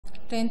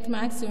10th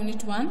Max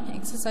Unit 1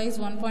 Exercise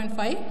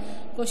 1.5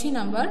 Question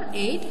number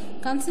 8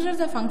 Consider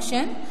the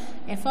function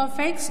f of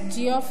x,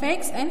 g of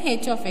x and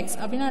h of x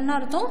அப்படினா என்ன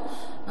அர்த்தம்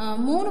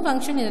மூணு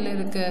function இதுல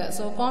இருக்கு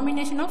so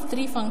combination of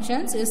three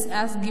functions is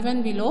as given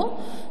below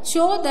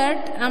show that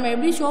நாம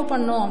எப்படி show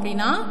பண்ணோம்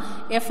அப்படினா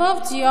f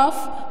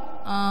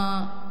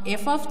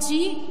of g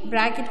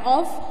bracket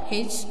of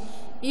h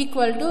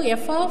equal to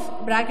f of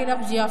bracket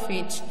of g of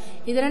h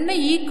இது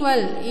ரெண்டும்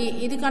ஈக்குவல்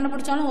இது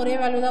கண்டுபிடிச்சாலும் ஒரே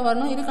வேல்யூ தான்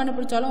வரணும் இது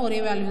கண்டுபிடிச்சாலும் ஒரே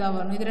வேல்யூ தான்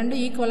வரணும் இது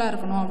ரெண்டும் ஈக்குவலா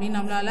இருக்கணும் அப்படி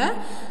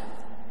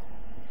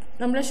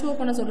நம்மள ஷோ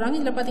பண்ண சொல்றாங்க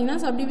இதுல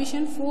பாத்தீங்கன்னா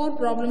சப்டிவிஷன் 4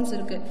 ப்ராப்ளம்ஸ்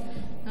இருக்கு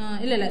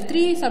இல்ல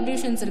 3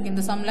 சப்டிவிஷன்ஸ் இருக்கு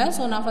இந்த சம்ல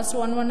சோ நான் ஃபர்ஸ்ட்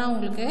ஒன்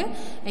உங்களுக்கு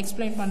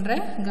எக்ஸ்பிளைன்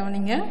பண்றேன்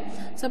கவனிங்க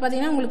சோ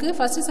பாத்தீங்கன்னா உங்களுக்கு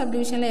ஃபர்ஸ்ட்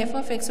சப்டிவிஷன்ல f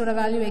of x ஓட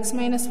value x -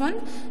 1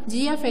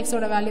 g of x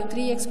ஓட value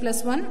 3x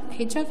 + 1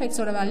 h of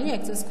x ஓட வேல்யூ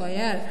x².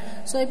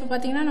 சோ இப்போ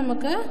பாத்தீங்கன்னா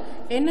நமக்கு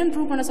என்னன்னு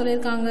ப்ரூவ் பண்ண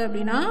சொல்லிருக்காங்க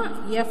அப்படினா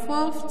f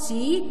of g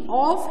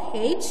of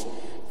h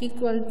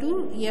equal to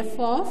f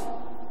of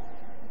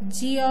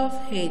g of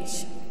h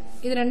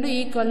இது ரெண்டும்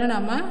ஈக்குவல்னு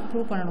நாம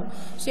ப்ரூவ் பண்ணனும்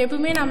சோ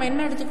எப்பவுமே நாம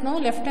என்ன எடுத்துக்கணும்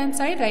left hand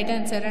side right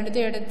hand side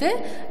ரெண்டுத்தையும் எடுத்து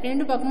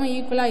ரெண்டு பக்கமும்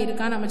ஈக்குவலா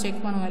இருக்கா நாம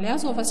செக் பண்ணுவோம் இல்லையா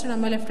சோ ஃபர்ஸ்ட்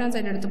நம்ம லெஃப்ட் ஹேண்ட்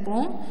சைடு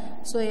எடுத்துப்போம்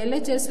சோ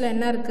LHS ல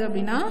என்ன இருக்கு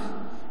அப்படினா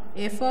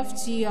f of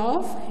g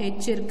of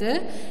h இருக்கு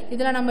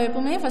இதுல நம்ம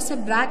எப்பவுமே ஃபர்ஸ்ட்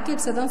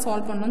பிராக்கெட்ஸ் தான்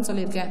சால்வ் பண்ணனும்னு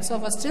சொல்லிருக்கேன்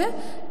சோ ஃபர்ஸ்ட்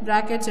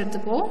பிராக்கெட்ஸ்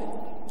எடுத்துக்கோ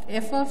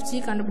f of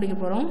g கண்டுபிடிக்க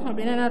போறோம்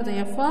அப்படினா என்ன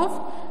அர்த்தம் f of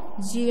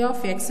g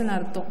of x ன்னு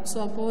அர்த்தம் சோ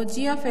அப்போ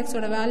g of x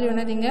ஓட வேல்யூ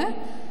என்னதுங்க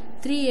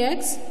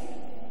 3x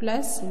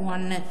plus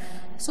 1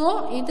 so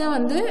இத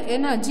வந்து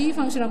என்ன g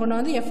ஃபங்க்ஷனை கொண்டு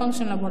வந்து f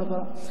ஃபங்க்ஷன்ல போட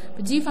போறோம்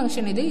இப்போ g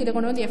ஃபங்க்ஷன் இத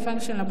கொண்டு வந்து f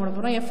ஃபங்க்ஷன்ல போட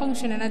போறோம் f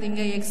ஃபங்க்ஷன் என்னது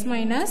இங்க x -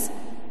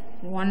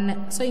 1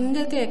 so இங்க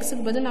இருக்க x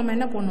க்கு பதிலா நாம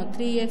என்ன பண்ணனும்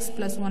 3x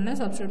 + 1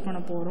 சப்ஸ்டிட்யூட் பண்ண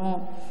போறோம்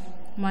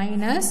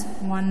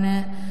 -1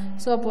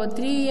 so அப்போ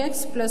 3x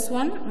 +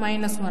 1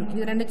 -1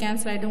 இது ரெண்டு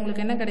கேன்சல் ஆயிட்டு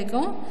உங்களுக்கு என்ன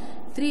கிடைக்கும்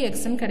 3x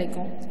ன்னு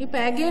கிடைக்கும் இப்போ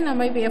again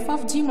நம்ம இப்போ f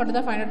of g மட்டும்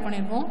தான் ஃபைண்ட் அவுட்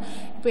பண்ணிருக்கோம்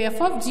இப்போ f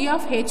of g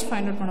of h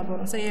find out பண்ண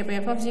போறோம் சரி இப்போ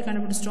f of g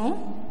கண்டுபிடிச்சிட்டோம்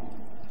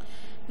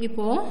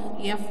இப்போ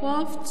f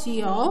of g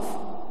of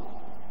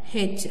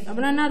h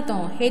அப்படினா என்ன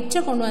அர்த்தம் h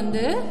கொண்டு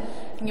வந்து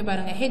இங்க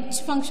பாருங்க h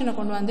ஃபங்க்ஷனை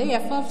கொண்டு வந்து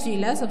f of g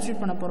ல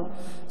சப்ஸ்டிட்யூட் பண்ண போறோம்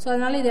சோ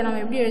அதனால இத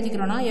நாம எப்படி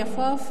எழுதிக்கிறோம்னா f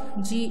of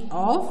g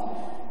of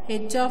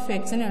h of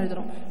x ன்னு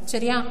எழுதுறோம்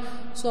சரியா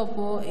சோ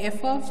அப்போ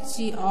f of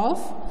g of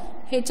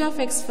h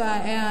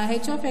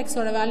of x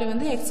ஓட வேல்யூ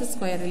வந்து x²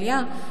 இல்லையா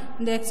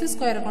இந்த x²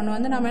 கொண்டு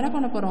வந்து நாம என்ன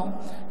பண்ண போறோம்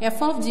f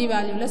of g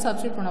வேல்யூல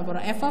சப்ஸ்டிட்யூட் பண்ண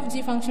போறோம் f of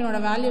g ஃபங்க்ஷனோட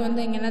வேல்யூ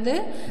வந்து இங்க என்னது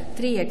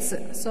 3x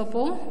சோ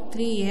அப்போ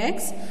 3x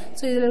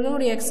சோ இதுல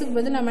இருக்க x க்கு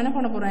பதிலா நாம என்ன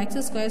பண்ண போறோம்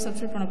x²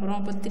 சப்ஸ்டிட்யூட் பண்ண போறோம்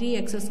அப்ப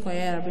 3x²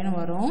 அப்படினு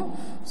வரும்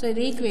சோ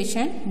இது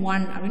ஈக்குவேஷன்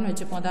 1 அப்படினு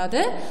வெச்சுப்போம்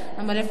அதாவது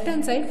நம்ம left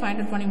hand side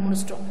find out பண்ணி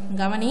முடிச்சிட்டோம்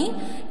கவனி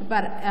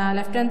இப்ப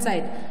லெஃப்ட் ஹேண்ட்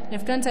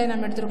சைடு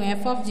நம்ம எடுத்துறோம்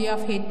f of g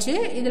of h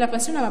இதுல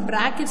ஃபர்ஸ்ட் நம்ம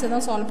பிராக்கெட்ஸ்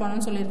தான் சால்வ்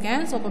பண்ணனும்னு சொல்லிருக்கேன்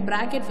so அப்ப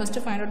bracket first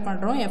find out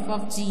பண்றோம் f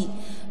of g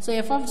so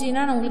f of g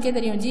னா உங்களுக்கே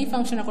தெரியும் g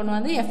ஃபங்க்ஷனை கொண்டு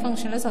வந்து f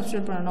ஃபங்க்ஷன்ல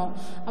சப்ஸ்டிட்யூட் பண்ணனும்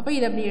அப்ப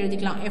இத அப்படி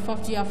எழுதிக்கலாம் f of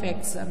g of x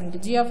அப்படிங்க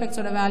g of x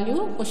ஓட வேல்யூ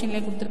क्वेश्चनல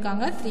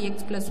கொடுத்திருக்காங்க 3x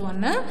 +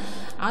 1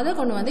 அத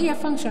கொண்டு வந்து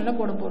f ஃபங்க்ஷன்ல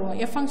போட போறோம்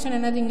f ஃபங்க்ஷன்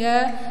என்னதுங்க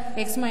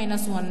x -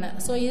 1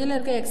 so இதுல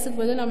இருக்க x க்கு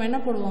பதிலா நாம என்ன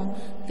போடுவோம்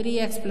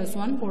 3x +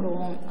 1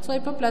 போடுவோம் so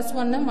இப்போ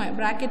 +1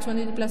 brackets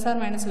வந்து இது + or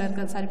 - ல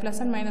இருக்குது சாரி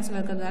 + and - ல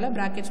இருக்கிறதால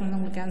brackets வந்து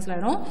உங்களுக்கு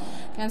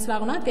கேன்சல்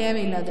ஆகும்னா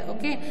தேவையில்லாது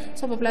ஓகே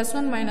so இப்போ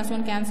 +1 -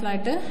 1 கேன்சல்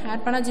ஆயிட்டு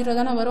ஆட் பண்ணா 0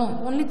 தான வரும்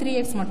only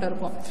 3x மட்டும்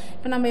இருக்கும்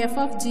இப்போ நம்ம f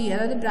of g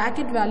அதாவது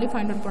பிராக்கெட் வேல்யூ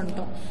ஃபைண்ட் அவுட்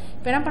பண்ணிட்டோம்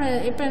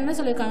இப்போ என்ன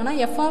சொல்லிருக்காங்கன்னா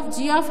f of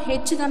g of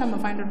h தான் நம்ம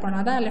ஃபைண்ட் அவுட் பண்ணா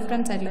தான் லெஃப்ட்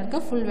ஹேண்ட் சைடுல இருக்க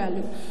ஃபுல்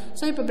வேல்யூ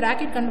சோ இப்போ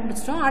பிராக்கெட்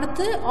கண்டுபிடிச்சிட்டோம்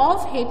அடுத்து of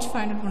h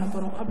ஃபைண்ட் அவுட் பண்ண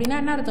போறோம் அப்படினா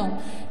என்ன அர்த்தம்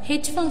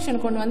h ஃபங்க்ஷன்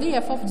கொண்டு வந்து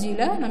f of g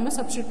ல நம்ம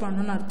சப்ஸ்டிட்யூட்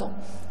பண்ணனும்னு அர்த்தம்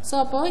சோ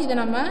அப்போ இத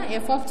நம்ம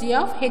f of g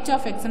of h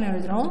of x ன்னு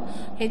எழுதுறோம்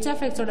h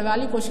of x ஓட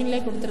வேல்யூ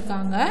क्वेश्चनலயே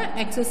கொடுத்திருக்காங்க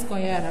x²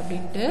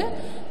 அப்படினு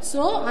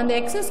சோ அந்த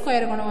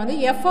x² கொண்டு வந்து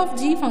f of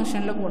g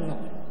ஃபங்க்ஷன்ல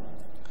போடணும்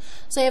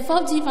so f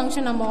of g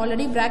function நம்ம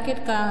ஆல்ரெடி bracket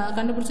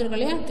கண்டுபிடிச்சிருக்கோம்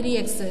இல்லையா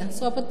 3x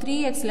so அப்ப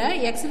 3x ல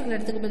x இருக்கிற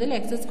இடத்துக்கு பதிலா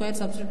x²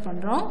 சப்ஸ்டிட்யூட்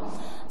பண்றோம்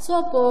so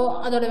அப்போ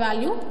அதோட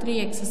வேல்யூ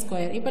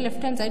 3x². இப்போ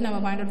லெஃப்ட் ஹேண்ட் சைடு நம்ம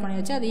ஃபைண்ட் அவுட்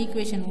பண்ணியாச்சு அது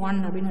ஈக்குவேஷன் 1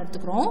 அப்படினு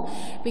எடுத்துக்கறோம்.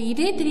 இப்போ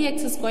இதே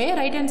 3x²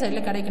 ரைட் ஹேண்ட்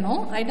சைடுல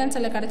கிடைக்கணும். ரைட் ஹேண்ட்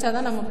சைடுல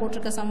கிடைச்சாதான் நம்ம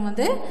போட்டுருக்க சம்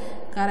வந்து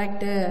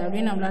கரெக்ட்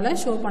அப்படி நம்மளால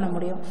ஷோ பண்ண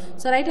முடியும்.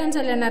 சோ ரைட் ஹேண்ட்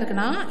சைடுல என்ன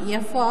இருக்குனா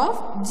f of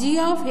g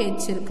of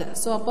h இருக்கு.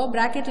 சோ அப்போ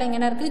பிராக்கெட்ல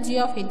என்ன இருக்கு g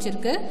of h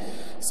இருக்கு.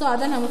 சோ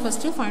அத நம்ம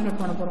ஃபர்ஸ்ட் ஃபைண்ட்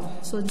அவுட் பண்ண போறோம்.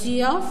 சோ g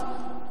of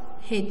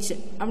h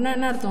அப்படினா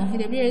என்ன அர்த்தம்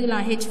இது எப்படி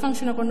எழுதலாம் h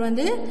ஃபங்க்ஷனை கொண்டு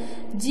வந்து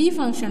g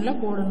ஃபங்க்ஷன்ல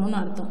போடணும்னு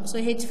அர்த்தம் சோ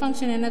h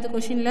ஃபங்க்ஷன் என்னது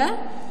क्वेश्चनல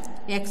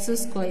x²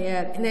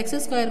 இந்த x²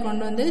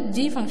 கொண்டு வந்து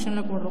g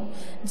ஃபங்க்ஷன்ல போடுறோம்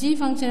g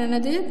ஃபங்க்ஷன்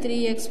என்னது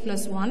 3x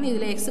 + 1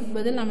 இதுல x க்கு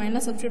பதில் நாம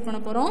என்ன சப்ஸ்டிட்யூட் பண்ண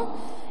போறோம்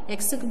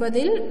x க்கு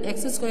பதில்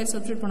x²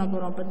 சப்ஸ்டிட்யூட் பண்ண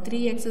போறோம் அப்ப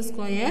 3x²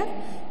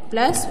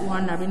 +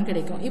 1 அப்படினு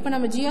கிடைக்கும் இப்போ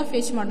நம்ம g of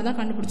h மட்டும் தான்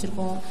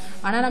கண்டுபிடிச்சிருக்கோம்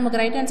ஆனா நமக்கு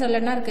ரைட் ஹேண்ட்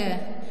சைடுல என்ன இருக்கு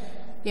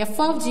f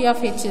of g of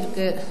h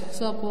இருக்கு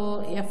சோ அப்போ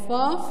f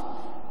of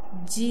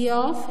g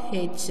of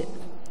h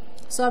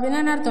so அப்படினா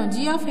என்ன அர்த்தம்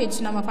g of h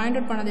நம்ம ஃபைண்ட்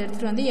அவுட் பண்ணதை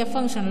எடுத்துட்டு வந்து f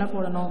ஃபங்க்ஷன்ல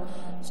போடணும்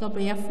so அப்ப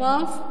f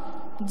of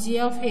g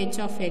of h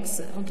of x.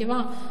 ஓகேவா?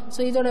 ஸோ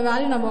இதோட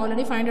வேல்யூ நம்ம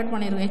ஆல்ரெடி ஃபைண்ட் அவுட்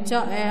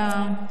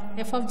பண்ணியிருக்கோம்.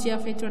 f of g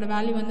of h ஓட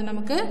வேல்யூ வந்து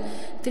நமக்கு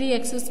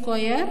 3x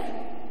ஸ்கொயர்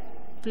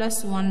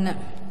ப்ளஸ் 1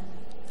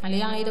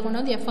 இல்லையா? இதை கொண்டு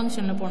வந்து f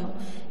ஃபங்க்ஷனில் போடணும்.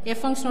 f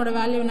ஃபங்க்ஷனோட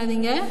வேல்யூ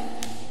என்னதுங்க?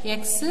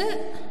 x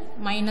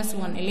மைனஸ்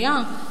 1 இல்லையா?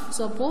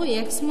 ஸோ அப்போது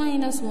x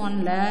மைனஸ்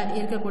 1ல்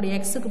இருக்கக்கூடிய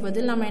எக்ஸுக்கு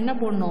பதில் நம்ம என்ன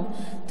போடணும்?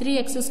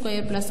 3x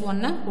ஸ்கொயர் ப்ளஸ்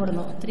 1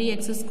 போடணும்.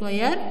 3x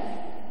ஸ்கொயர்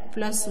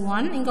ப்ளஸ்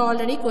 1 இங்கே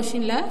ஆல்ரெடி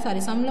கொஷினில்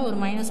சம்மில் ஒரு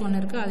 -1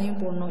 இருக்குது, அதையும்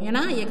போடணும்.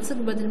 ஏன்னா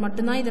எக்ஸுக்கு பதில்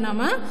மட்டும்தான் இது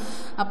நம்ம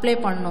அப்ளை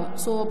பண்ணணும்.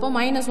 ஸோ அப்போ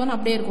 -1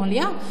 அப்படியே இருக்கும்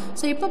இல்லையா?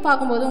 ஸோ இப்போ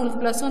பார்க்கும்போது உங்களுக்கு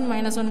 +1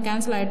 -1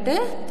 கேன்சல் ஆகிட்டு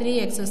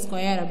 3x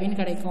ஸ்கொயர் அப்படின்னு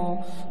கிடைக்கும்.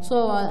 ஸோ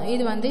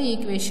இது வந்து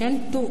ஈக்குவேஷன்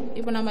 2.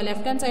 இப்போ நம்ம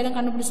லெஃப்ட் ஹேண்ட் சைடும்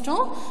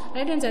கண்டுபிடிச்சிட்டோம்,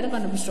 ரைட் ஹேண்ட் சைடும்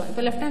கண்டுபிடிச்சிட்டோம்.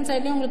 இப்போ லெஃப்ட் ஹேண்ட்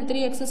சைட்லேயும் உங்களுக்கு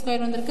 3x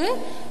ஸ்கொயர் வந்திருக்கு,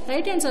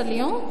 ரைட் ஹேண்ட்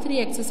சைட்லேயும்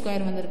 3x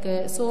ஸ்கொயர் வந்திருக்கு.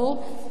 So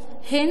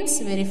hence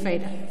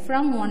verified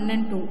from 1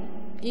 and 2.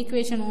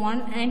 Equation 1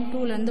 and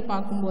 2லேருந்து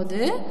பார்க்கும்போது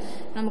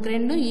நமக்கு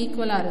ரெண்டும்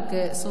ஈக்குவலாக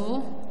இருக்குது. So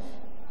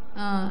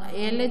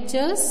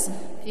LHS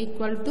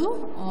equal to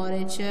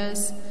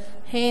RHS.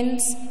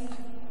 Hence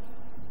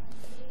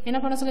என்ன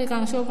பண்ண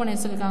சொல்லியிருக்காங்க? ஷோ பண்ண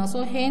சொல்லியிருக்காங்க.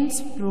 So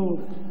hence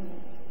proved.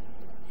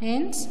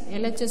 ஹென்ஸ்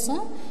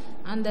LHSம்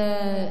அந்த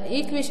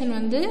ஈக்குவேஷன்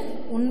வந்து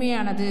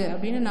உண்மையானது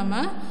அப்படின்னு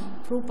நம்ம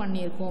ப்ரூவ்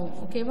பண்ணியிருக்கோம்.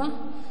 ஓகேவா?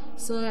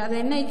 ஸோ அது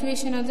என்ன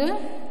ஈக்குவேஷன்? அது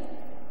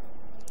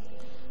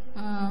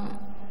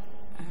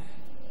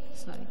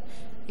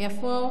f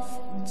of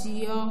g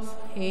of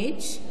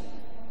h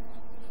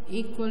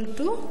equal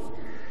to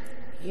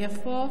f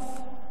of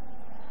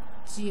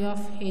g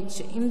of h.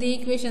 இந்த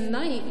ஈக்குவேஷன்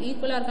தான்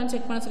ஈக்குவலாக இருக்கான்னு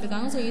செக் பண்ண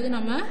சொல்லியிருக்காங்க. ஸோ இது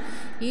நம்ம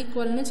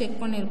ஈக்குவல்னு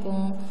செக்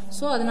பண்ணியிருக்கோம்.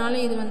 ஸோ அதனால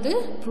இது வந்து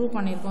ப்ரூவ்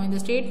பண்ணியிருக்கோம். இந்த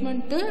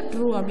ஸ்டேட்மெண்ட்டு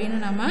ட்ரூ அப்படின்னு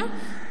நம்ம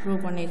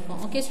ப்ரூவ் பண்ணியிருக்கோம்.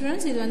 ஓகே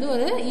ஸ்டூடெண்ட்ஸ், இது வந்து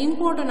ஒரு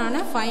இம்பார்ட்டண்டான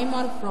 5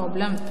 mark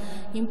problem,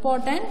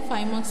 important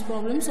 5 marks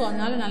problem. So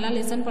அதனால் நல்லா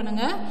லிசன்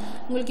பண்ணுங்கள்.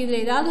 உங்களுக்கு இதில்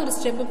ஏதாவது ஒரு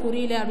ஸ்டெப்பு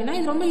புரியல அப்படின்னா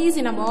இது ரொம்ப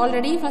ஈஸி. நம்ம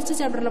ஆல்ரெடி ஃபஸ்ட்டு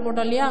சாப்டரில்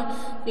போட்டோம் இல்லையா?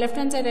 Left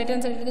hand side right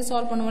hand side எடுத்து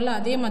சால்வ் பண்ணுவோம்ல,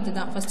 அதே மாதிரி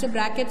தான். ஃபஸ்ட்டு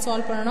ப்ராக்கெட்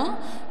சால்வ் பண்ணணும்.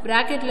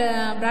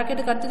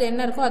 ப்ராக்கெட்டுக்கு அடுத்தது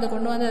என்ன இருக்கோ அதை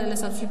கொண்டு வந்து அதில்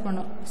சப்ஸ்டியூட்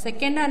பண்ணணும்.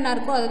 செகண்டாக என்ன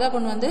இருக்கோ அதை தான்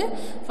கொண்டு வந்து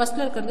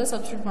ஃபஸ்ட்டில் இருக்கிறத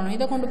சப்ஸ்டியூட் பண்ணணும்.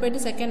 இதை கொண்டு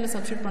போயிட்டு செகண்டில்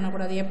சப்ஸ்டியூட்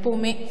பண்ணக்கூடாது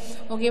எப்போவுமே.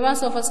 ஓகேவா?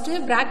 So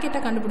first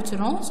ப்ராக்கெட்டை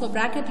கண்டுபிடிச்சிடும். ஸோ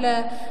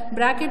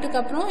ப்ராக்கெட்டுக்கு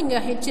அப்புறம் இங்கே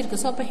ஹெச்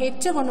இருக்குது. ஸோ அப்போ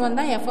ஹெச்சை கொண்டு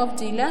வந்தால் எஃப் ஆஃப்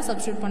ஜியில்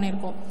சப்ஸ்டியூட்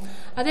பண்ணியிருக்கோம்.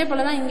 அதே போல்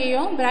தான்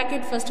இங்கேயும்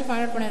ப்ராக்கெட் ஃபஸ்ட்டு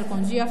ஃபைண்ட் அவுட்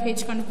பண்ணியிருக்கோம், ஜி ஆஃப்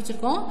ஹெச்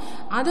கண்டுபிடிச்சிருக்கோம்.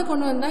 அதை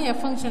கொண்டு வந்தால் எஃப்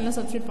ஃபங்க்ஷனில்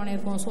சப்ஸ்டியூட்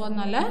பண்ணியிருக்கோம். ஸோ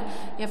அதனால்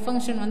எஃப்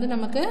ஃபங்க்ஷன் வந்து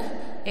நமக்கு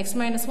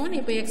x-1.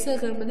 இப்போ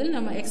எக்ஸுக்கு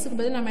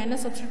பதில் நம்ம என்ன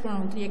சப்ஸ்டியூட்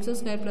பண்ணணும்? 3x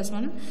square plus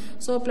 1.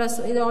 So plus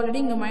இது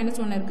ஆல்ரெடி இங்கே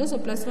 -1 இருக்குது. ஸோ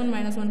 +1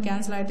 -1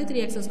 கேன்சல் ஆகிட்டு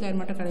 3x ஸ்கொயர்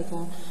மட்டும்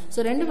கிடைக்கும்.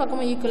 ஸோ ரெண்டு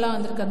பக்கமும் ஈக்குவலாக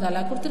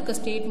வந்திருக்கிறதால கொடுத்துருக்க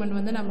ஸ்டேட்மெண்ட்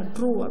வந்து நம்ம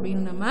ட்ரூ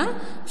அப்படின்னு நம்ம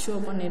ஷோ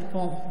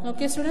பண்ணியிருக்கோம்.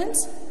 Okay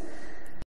students?